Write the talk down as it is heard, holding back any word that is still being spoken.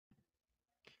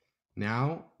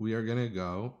Now we are going to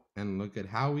go and look at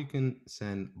how we can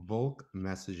send bulk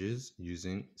messages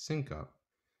using SyncUp.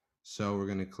 So we're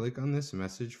going to click on this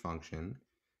message function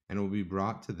and we'll be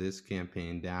brought to this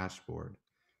campaign dashboard.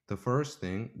 The first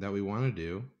thing that we want to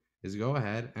do is go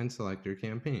ahead and select your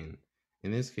campaign.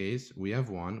 In this case, we have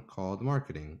one called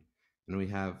marketing, and we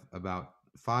have about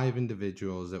 5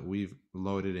 individuals that we've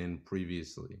loaded in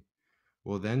previously.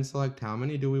 We'll then select how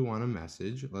many do we want to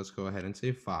message. Let's go ahead and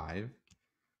say 5.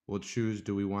 We'll choose,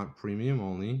 do we want premium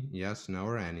only? Yes, no,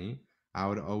 or any. I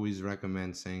would always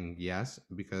recommend saying yes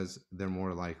because they're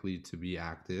more likely to be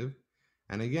active.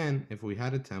 And again, if we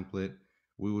had a template,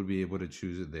 we would be able to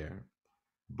choose it there.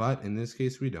 But in this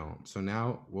case, we don't. So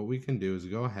now what we can do is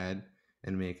go ahead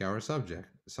and make our subject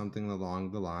something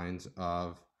along the lines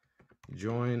of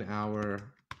join our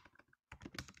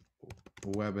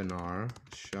webinar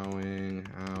showing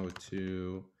how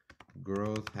to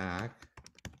growth hack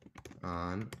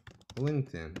on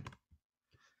LinkedIn.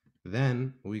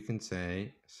 Then we can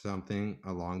say something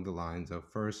along the lines of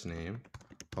first name,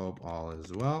 hope all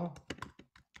is well.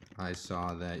 I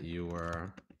saw that you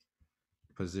were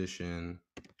positioned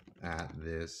at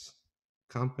this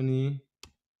company.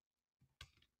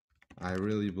 I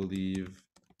really believe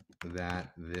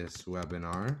that this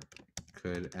webinar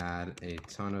could add a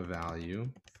ton of value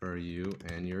for you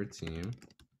and your team.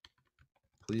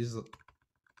 Please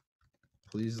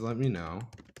let me know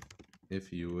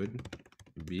if you would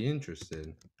be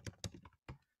interested.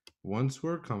 Once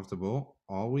we're comfortable,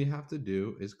 all we have to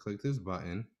do is click this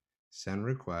button, send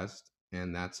request,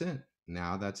 and that's it.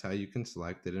 Now that's how you can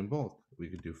select it in bulk. We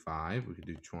could do 5, we could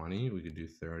do 20, we could do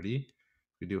 30, we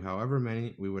could do however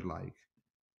many we would like.